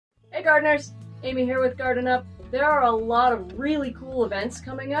Hey gardeners, Amy here with Garden Up. There are a lot of really cool events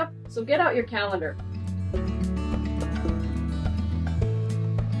coming up, so get out your calendar.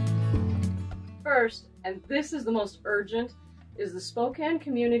 First, and this is the most urgent, is the Spokane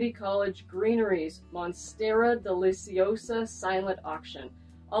Community College Greenery's Monstera Deliciosa silent auction.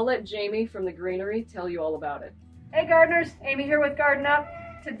 I'll let Jamie from the Greenery tell you all about it. Hey gardeners, Amy here with Garden Up.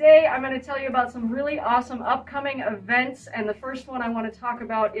 Today I'm going to tell you about some really awesome upcoming events, and the first one I want to talk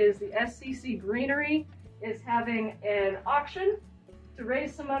about is the SCC Greenery is having an auction to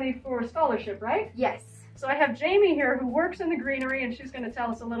raise some money for a scholarship, right? Yes. So I have Jamie here who works in the Greenery, and she's going to tell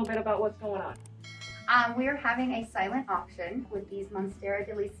us a little bit about what's going on. We are having a silent auction with these Monstera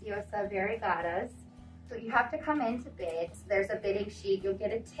Deliciosa variegatas. So you have to come in to bid. There's a bidding sheet. You'll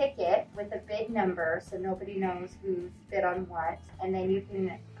get a ticket with a bid number so nobody knows who's bid on what. And then you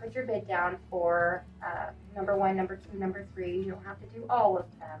can put your bid down for number 1, number 2, number 3. You don't have to do all of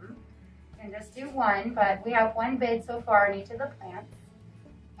them. You can just do one, but we have one bid so far in each of the plants.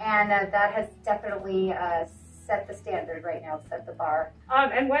 And that has definitely set the standard right now, set the bar.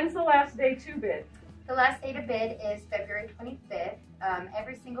 And when's the last day to bid? The last day to bid is February 25th.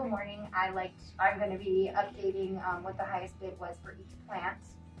 Every single morning I'm going to be updating what the highest bid was for each plant.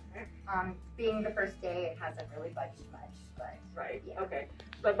 Being the first day, it hasn't really budged much, but right, yeah. Okay.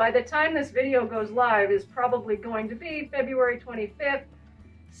 But by the time this video goes live is probably going to be February 25th.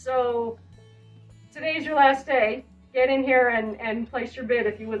 So today's your last day. Get in here and place your bid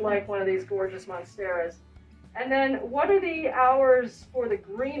if you would like one of these gorgeous Monsteras. And then what are the hours for the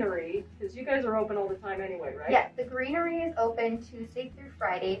Greenery? Because you guys are open all the time anyway, right? Yeah, the Greenery is open Tuesday through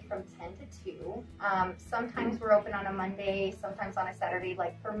Friday from 10 to 2. Sometimes we're open on a Monday, sometimes on a Saturday,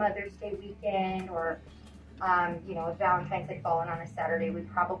 like for Mother's Day weekend, or you know, if Valentine's had fallen on a Saturday, we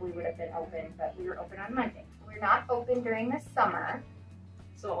probably would have been open, but we were open on Monday. We're not open during the summer.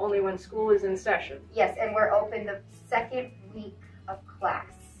 So only when school is in session? Yes, and we're open the second week of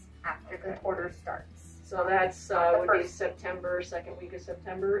class after the quarter starts. So that's would be September, second week of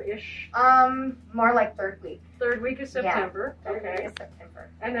September-ish? More like third week. Third week of September. Yeah, third okay. week of September.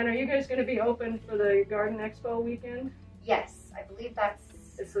 And then are you guys going to be open for the Garden Expo weekend? Yes, I believe that's...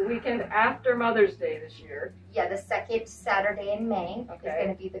 It's the weekend after Mother's Day this year. Yeah, the second Saturday in May okay. is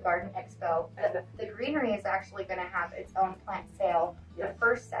going to be the Garden Expo. The Greenery is actually going to have its own plant sale the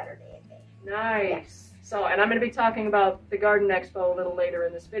first Saturday in May. Nice. Yes. So, and I'm going to be talking about the Garden Expo a little later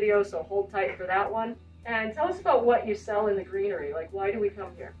in this video, so hold tight for that one. And tell us about what you sell in the Greenery. Like, why do we come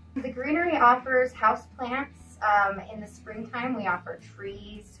here? The Greenery offers house plants. In the springtime, we offer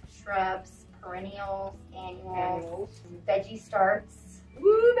trees, shrubs, perennials, annuals, veggie starts.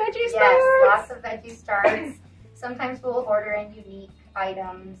 Woo, veggie starts! Yes, lots of veggie starts. Sometimes we'll order in unique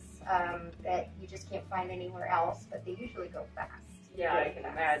items that you just can't find anywhere else, but they usually go fast. Yeah, I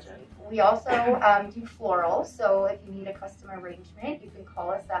can imagine. We also do florals, so if you need a custom arrangement, you can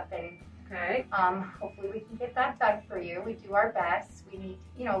call us up and okay. Hopefully we can get that done for you. We do our best. We need,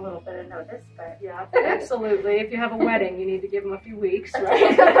 you know, a little bit of notice, but yeah, absolutely. If you have a wedding, you need to give them a few weeks,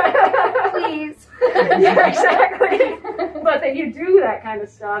 right? Please. Yeah, exactly. But that you do that kind of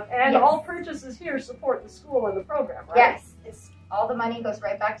stuff, and yes. All purchases here support the school and the program, right? Yes, it's all the money goes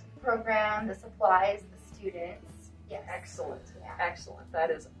right back to the program, the supplies, the students. Yes. Excellent. Yeah. Excellent. That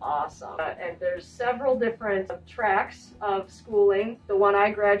is awesome. And there's several different tracks of schooling. The one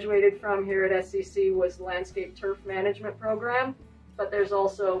I graduated from here at SCC was Landscape Turf Management Program, but there's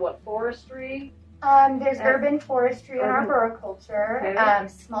also what, forestry? There's urban forestry and arboriculture, okay.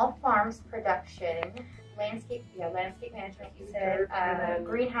 Small farms production, landscape management. You said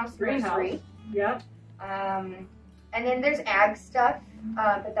greenhouse nursery. Yep. And then there's ag stuff,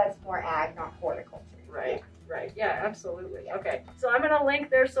 but that's more ag, not horticulture. Right. Right, yeah, absolutely. Okay, so I'm going to link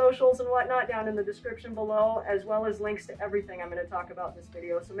their socials and whatnot down in the description below, as well as links to everything I'm going to talk about in this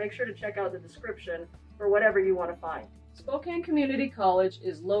video, so make sure to check out the description for whatever you want to find. Spokane Community College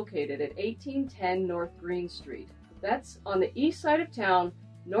is located at 1810 North Green Street. That's on the east side of town,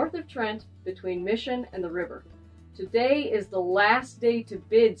 north of Trent, between Mission and the river. Today is the last day to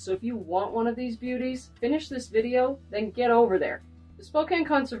bid, so if you want one of these beauties, finish this video, then get over there. The Spokane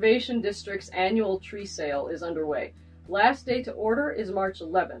Conservation District's annual tree sale is underway. Last day to order is March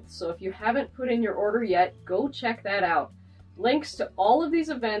 11th, so if you haven't put in your order yet, go check that out. Links to all of these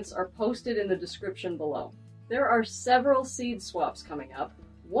events are posted in the description below. There are several seed swaps coming up.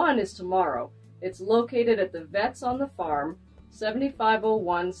 One is tomorrow. It's located at the Vets on the Farm,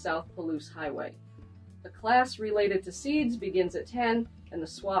 7501 South Palouse Highway. The class related to seeds begins at 10, and the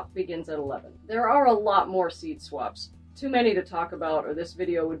swap begins at 11. There are a lot more seed swaps. Too many to talk about, or this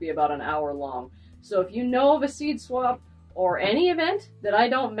video would be about an hour long. So if you know of a seed swap or any event that I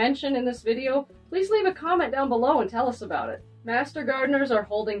don't mention in this video, please leave a comment down below and tell us about it. Master Gardeners are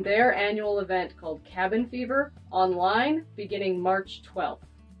holding their annual event called Cabin Fever online beginning March 12th.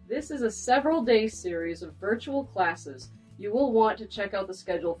 This is a several-day series of virtual classes. You will want to check out the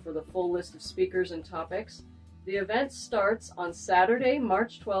schedule for the full list of speakers and topics. The event starts on Saturday,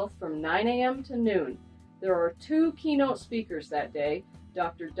 March 12th from 9 a.m. to noon. There are 2 keynote speakers that day,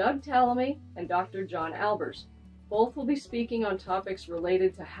 Dr. Doug Tallamy and Dr. John Albers. Both will be speaking on topics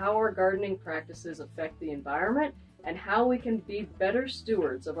related to how our gardening practices affect the environment and how we can be better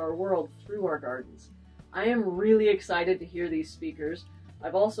stewards of our world through our gardens. I am really excited to hear these speakers.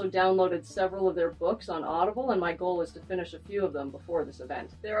 I've also downloaded several of their books on Audible, and my goal is to finish a few of them before this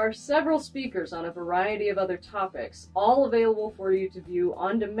event. There are several speakers on a variety of other topics, all available for you to view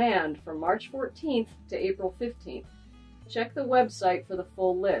on demand from March 14th to April 15th. Check the website for the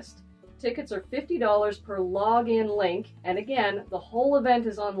full list. Tickets are $50 per login link, and again, the whole event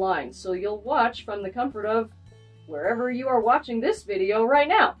is online, so you'll watch from the comfort of wherever you are watching this video right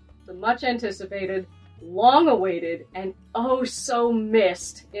now. The much anticipated, long-awaited, and oh so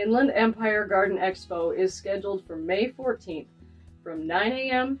missed Inland Empire Garden Expo is scheduled for May 14th from 9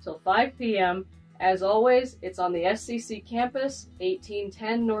 a.m. till 5 p.m. As always, it's on the SCC campus,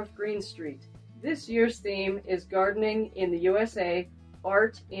 1810 North Green Street. This year's theme is Gardening in the USA,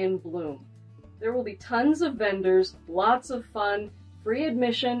 Art in Bloom. There will be tons of vendors, lots of fun, free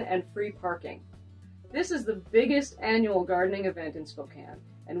admission, and free parking. This is the biggest annual gardening event in Spokane,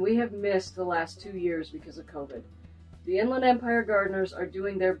 and we have missed the last 2 years because of COVID. The Inland Empire Gardeners are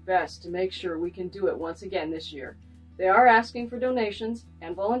doing their best to make sure we can do it once again this year. They are asking for donations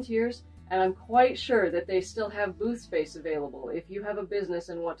and volunteers, and I'm quite sure that they still have booth space available if you have a business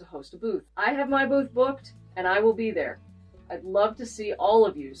and want to host a booth. I have my booth booked, and I will be there. I'd love to see all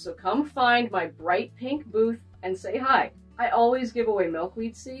of you, so come find my bright pink booth and say hi. I always give away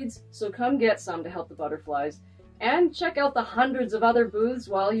milkweed seeds, so come get some to help the butterflies. And check out the hundreds of other booths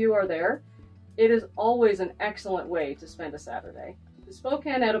while you are there. It is always an excellent way to spend a Saturday. The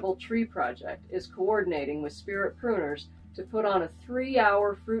Spokane Edible Tree Project is coordinating with Spirit Pruners to put on a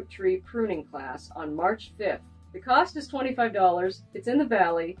 3-hour fruit tree pruning class on March 5th. The cost is $25, it's in the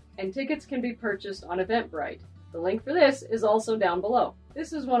Valley, and tickets can be purchased on Eventbrite. The link for this is also down below.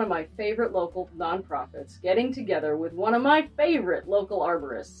 This is one of my favorite local nonprofits getting together with one of my favorite local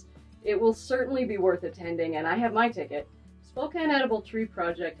arborists. It will certainly be worth attending, and I have my ticket. Spokane Edible Tree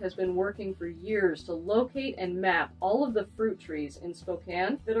Project has been working for years to locate and map all of the fruit trees in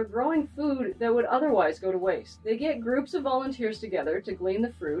Spokane that are growing food that would otherwise go to waste. They get groups of volunteers together to glean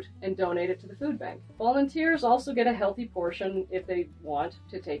the fruit and donate it to the food bank. Volunteers also get a healthy portion if they want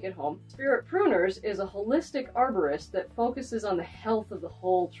to take it home. Spirit Pruners is a holistic arborist that focuses on the health of the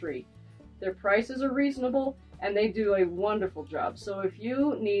whole tree. Their prices are reasonable, and they do a wonderful job, so if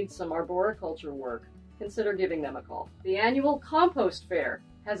you need some arboriculture work, consider giving them a call. The annual Compost Fair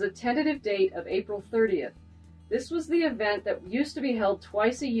has a tentative date of April 30th. This was the event that used to be held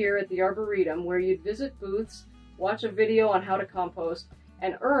twice a year at the Arboretum, where you'd visit booths, watch a video on how to compost,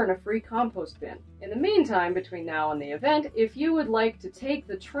 and earn a free compost bin. In the meantime, between now and the event, if you would like to take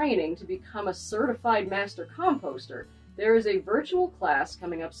the training to become a certified master composter, there is a virtual class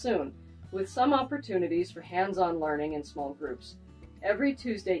coming up soon, with some opportunities for hands-on learning in small groups. Every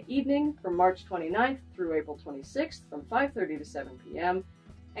Tuesday evening from March 29th through April 26th from 5:30 to 7 p.m.,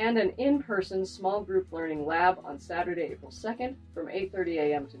 and an in-person small group learning lab on Saturday, April 2nd from 8:30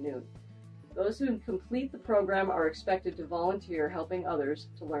 a.m. to noon. Those who complete the program are expected to volunteer helping others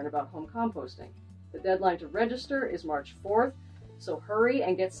to learn about home composting. The deadline to register is March 4th, so hurry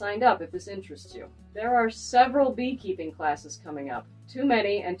and get signed up if this interests you. There are several beekeeping classes coming up, too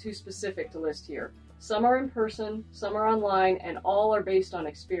many and too specific to list here. Some are in person, some are online, and all are based on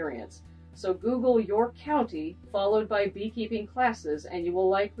experience. So Google your county, followed by beekeeping classes, and you will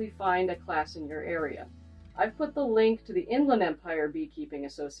likely find a class in your area. I've put the link to the Inland Empire Beekeeping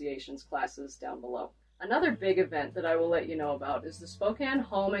Association's classes down below. Another big event that I will let you know about is the Spokane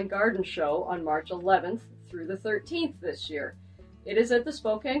Home and Garden Show on March 11th through the 13th this year. It is at the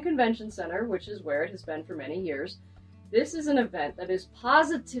Spokane Convention Center, which is where it has been for many years. This is an event that is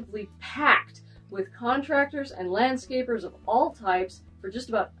positively packed with contractors and landscapers of all types for just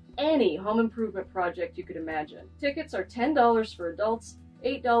about any home improvement project you could imagine. Tickets are $10 for adults,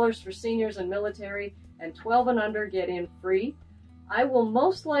 $8 for seniors and military, and 12 and under get in free. I will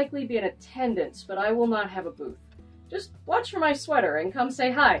most likely be in attendance, but I will not have a booth. Just watch for my sweater and come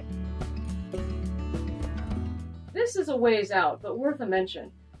say hi. This is a ways out, but worth a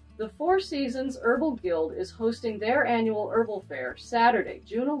mention. The Four Seasons Herbal Guild is hosting their annual Herbal Fair Saturday,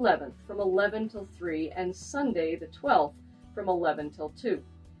 June 11th from 11 till 3 and Sunday the 12th from 11 till 2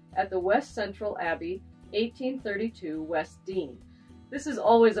 at the West Central Abbey, 1832 West Dean. This is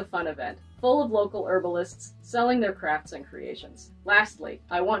always a fun event, full of local herbalists selling their crafts and creations. Lastly,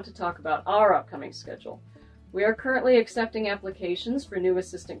 I want to talk about our upcoming schedule. We are currently accepting applications for new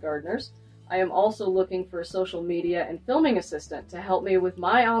assistant gardeners. I am also looking for a social media and filming assistant to help me with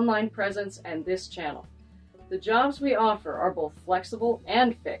my online presence and this channel. The jobs we offer are both flexible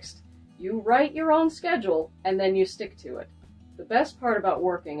and fixed. You write your own schedule and then you stick to it. The best part about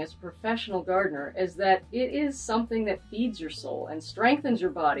working as a professional gardener is that it is something that feeds your soul and strengthens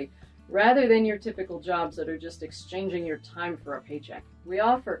your body, rather than your typical jobs that are just exchanging your time for a paycheck. We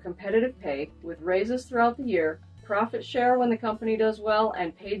offer competitive pay with raises throughout the year, profit share when the company does well,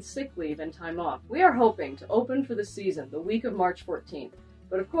 and paid sick leave and time off. We are hoping to open for the season the week of March 14th,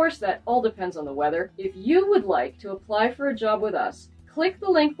 but of course that all depends on the weather. If you would like to apply for a job with us, click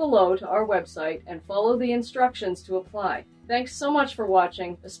the link below to our website and follow the instructions to apply. Thanks so much for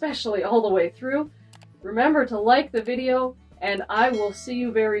watching, especially all the way through. Remember to like the video, and I will see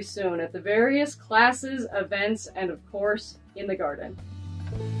you very soon at the various classes, events, and of course, in the garden.